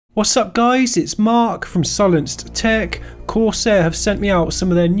What's up guys, it's Mark from SilencedTech. Corsair have sent me out some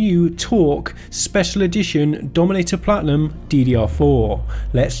of their new Torque Special Edition Dominator Platinum DDR4.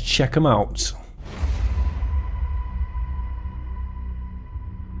 Let's check them out.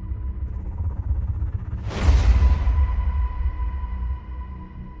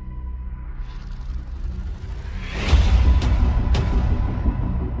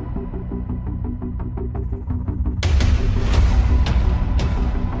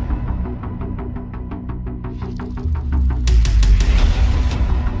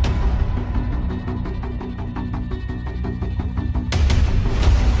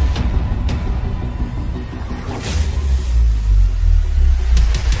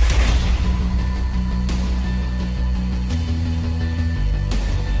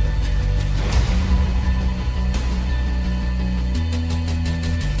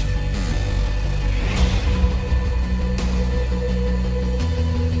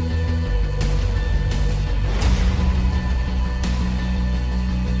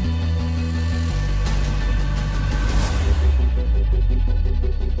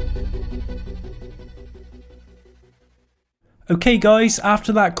 Okay guys,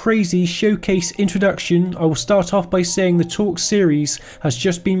 after that crazy showcase introduction, I will start off by saying the Torque series has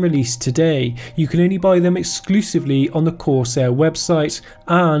just been released today. You can only buy them exclusively on the Corsair website,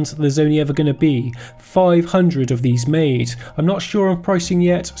 and there's only ever going to be 500 of these made. I'm not sure on pricing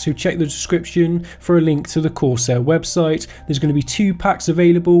yet, so check the description for a link to the Corsair website. There's going to be 2 packs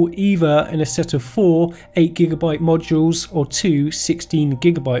available, either in a set of 4 8GB modules or 2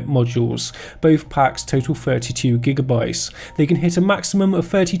 16GB modules. Both packs total 32GB. They can hit a maximum of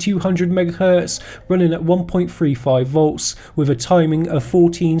 3200 MHz running at 1.35 volts with a timing of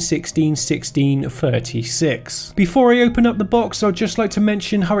 14, 16, 16, 36. Before I open up the box, I'd just like to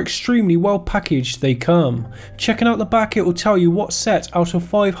mention how extremely well packaged they come. Checking out the back, it will tell you what set out of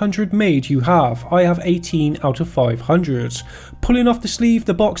 500 made you have. I have 18 out of 500. Pulling off the sleeve,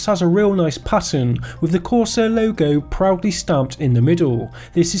 the box has a real nice pattern with the Corsair logo proudly stamped in the middle.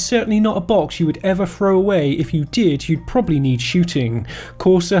 This is certainly not a box you would ever throw away. If you did, you'd probably need shooting.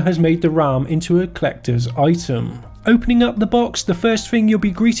 Corsair has made the RAM into a collector's item. Opening up the box, the first thing you'll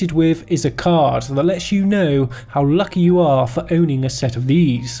be greeted with is a card that lets you know how lucky you are for owning a set of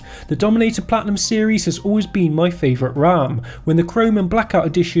these. The Dominator Platinum series has always been my favourite RAM. When the Chrome and Blackout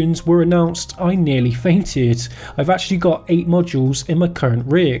editions were announced, I nearly fainted. I've actually got 8 modules in my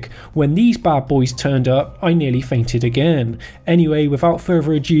current rig. When these bad boys turned up, I nearly fainted again. Anyway, without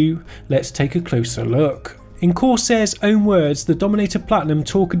further ado, let's take a closer look. In Corsair's own words, the Dominator Platinum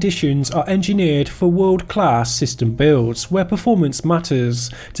Torque editions are engineered for world-class system builds, where performance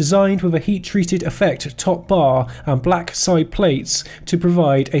matters, designed with a heat-treated effect top bar and black side plates to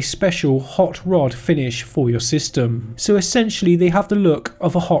provide a special hot rod finish for your system. So essentially they have the look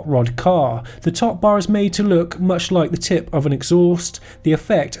of a hot rod car. The top bar is made to look much like the tip of an exhaust. The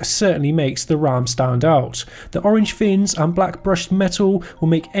effect certainly makes the RAM stand out. The orange fins and black brushed metal will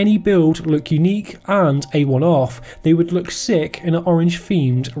make any build look unique and a one-off. They would look sick in an orange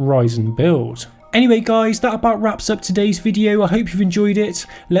themed Ryzen build. Anyway guys, that about wraps up today's video. I hope you've enjoyed it.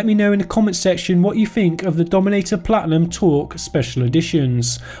 Let me know in the comment section what you think of the Dominator Platinum Torque Special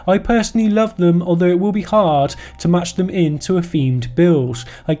Editions. I personally love them, although it will be hard to match them into a themed build.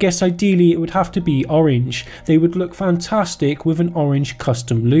 I guess ideally it would have to be orange. They would look fantastic with an orange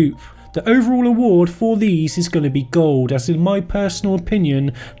custom loop. The overall award for these is going to be gold, as in my personal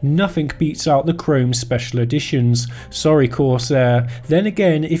opinion, nothing beats out the Chrome Special Editions. Sorry Corsair. Then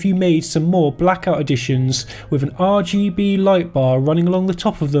again, if you made some more Blackout editions with an RGB light bar running along the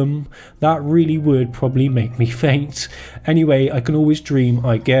top of them, that really would probably make me faint. Anyway, I can always dream,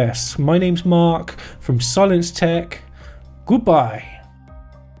 I guess. My name's Mark from SilencedTech. Goodbye.